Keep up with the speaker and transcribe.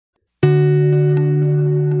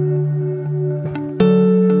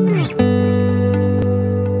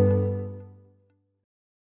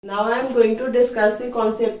am going to discuss the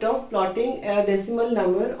concept of plotting a decimal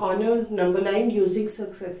number on a number line using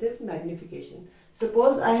successive magnification.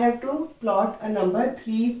 Suppose I have to plot a number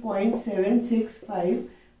 3.765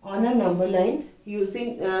 on a number line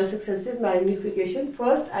using successive magnification.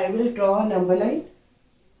 First I will draw a number line.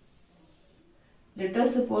 Let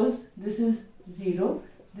us suppose this is 0,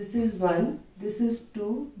 this is 1, this is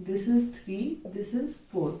 2, this is 3, this is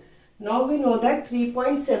 4. Now we know that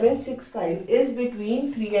 3.765 is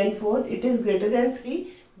between 3 and 4. It is greater than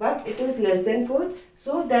 3 but it is less than 4.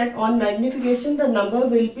 So that on magnification the number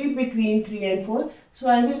will be between 3 and 4. So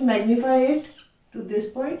I will magnify it to this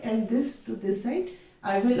point and this to this side.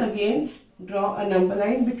 I will again draw a number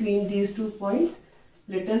line between these 2 points.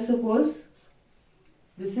 Let us suppose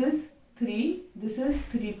this is 3, this is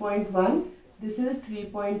 3.1, this is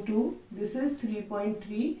 3.2, this is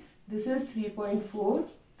 3.3, this is 3.4,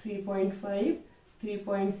 3.5,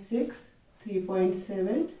 3.6,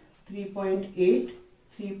 3.7, 3.8,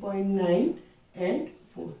 3.9 and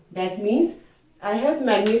 4. That means I have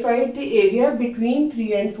magnified the area between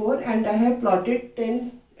 3 and 4 and I have plotted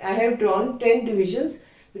 10, I have drawn 10 divisions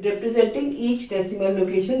representing each decimal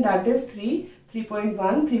location, that is 3, 3.1,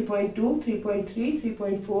 3.2, 3.3,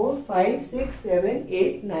 3.4, 5, 6, 7,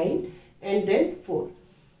 8, 9 and then 4.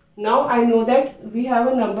 Now I know that we have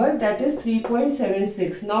a number that is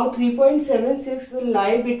 3.76. Now 3.76 will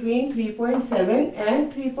lie between 3.7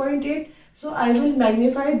 and 3.8. So I will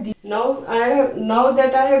magnify these. Now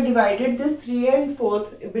that I have divided this 3 and 4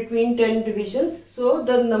 between 10 divisions. So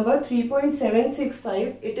the number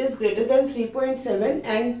 3.765, it is greater than 3.7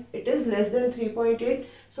 and it is less than 3.8.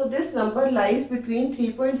 So this number lies between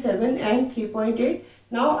 3.7 and 3.8.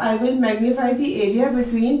 Now I will magnify the area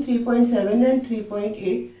between 3.7 and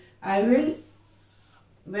 3.8.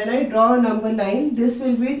 When I draw a number line, this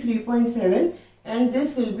will be 3.7 and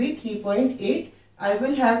this will be 3.8. I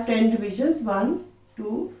will have 10 divisions, 1,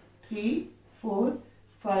 2, 3, 4,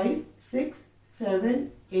 5, 6,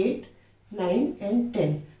 7, 8, 9 and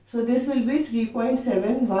 10. So this will be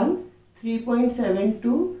 3.71,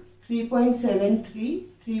 3.72, 3.73,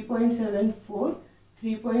 3.74,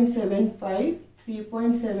 3.75,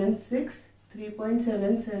 3.76,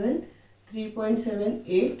 3.77,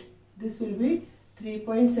 3.78, this will be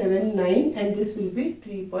 3.79 and this will be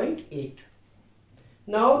 3.8.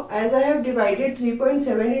 Now as I have divided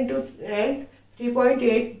 3.7 into and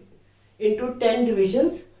 3.8 into 10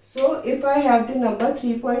 divisions, so if I have the number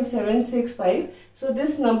 3.765, so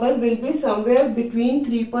this number will be somewhere between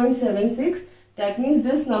 3.76. That means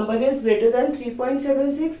this number is greater than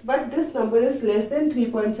 3.76 but this number is less than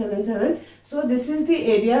 3.77. So this is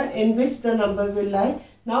the area in which the number will lie.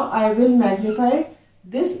 Now I will magnify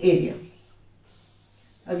this area.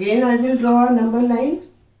 Again I will draw a number line.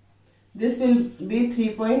 This will be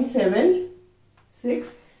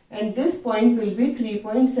 3.76 and this point will be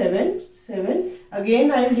 3.77.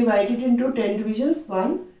 Again I will divide it into 10 divisions.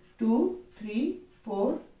 1, 2, 3,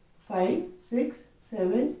 4, 5, 6,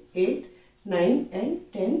 7, 8, 9 and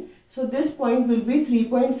 10. So this point will be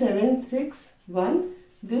 3.761.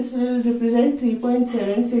 This will represent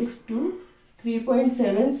 3.762,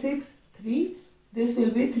 3.763. This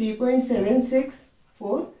will be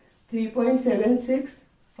 3.764,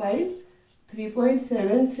 3.765,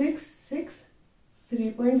 3.766,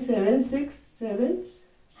 3.767,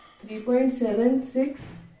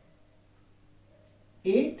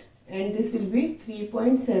 3.768 and this will be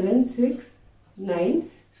 3.769.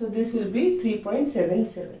 So this will be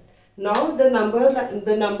 3.77. Now the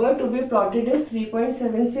number to be plotted is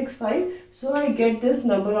 3.765. So I get this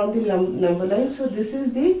number on the number line. So this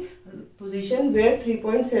is the position where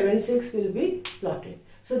 3.76 will be plotted.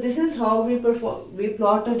 So this is how we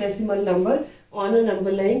plot a decimal number on a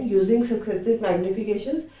number line using successive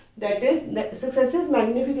magnifications. That is, successive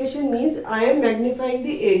magnification means I am magnifying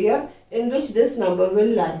the area in which this number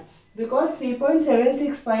will lie. Because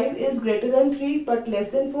 3.765 is greater than 3 but less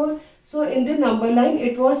than 4. So in the number line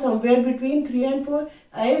it was somewhere between 3 and 4.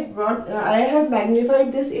 I have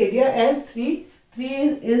magnified this area as 3. 3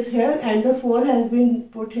 is here and the 4 has been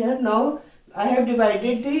put here. Now I have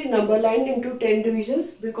divided the number line into 10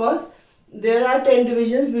 divisions because there are 10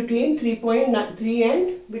 divisions between 3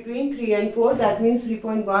 and 4. That means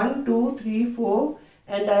 3.1, 2, 3, 4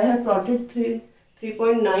 and I have plotted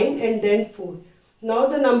 3.9 and then 4. Now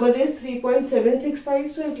the number is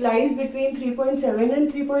 3.765, so it lies between 3.7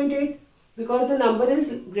 and 3.8 because the number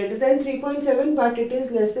is greater than 3.7 but it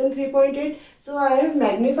is less than 3.8. So I have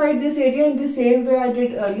magnified this area in the same way I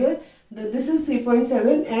did earlier. This is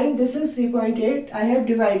 3.7 and this is 3.8. I have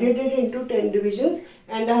divided it into 10 divisions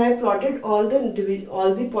and I have plotted all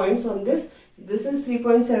the points on this. This is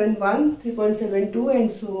 3.71, 3.72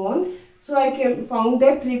 and so on. So I found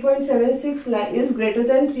that 3.76 is greater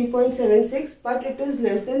than 3.76, but it is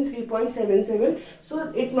less than 3.77.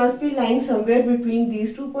 So it must be lying somewhere between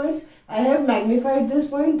these 2 points. I have magnified this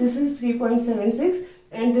point. This is 3.76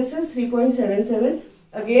 and this is 3.77.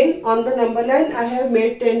 Again, on the number line, I have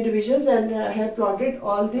made 10 divisions and I have plotted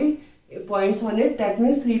all the points on it. That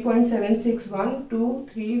means 3.76, 1, 2,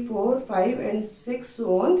 3, 4, 5 and 6,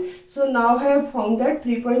 so on. So now I have found that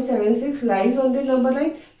 3.76 lies on the number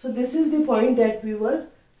line. So this is the point that we were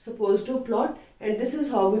supposed to plot, and this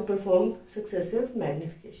is how we perform successive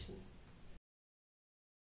magnification.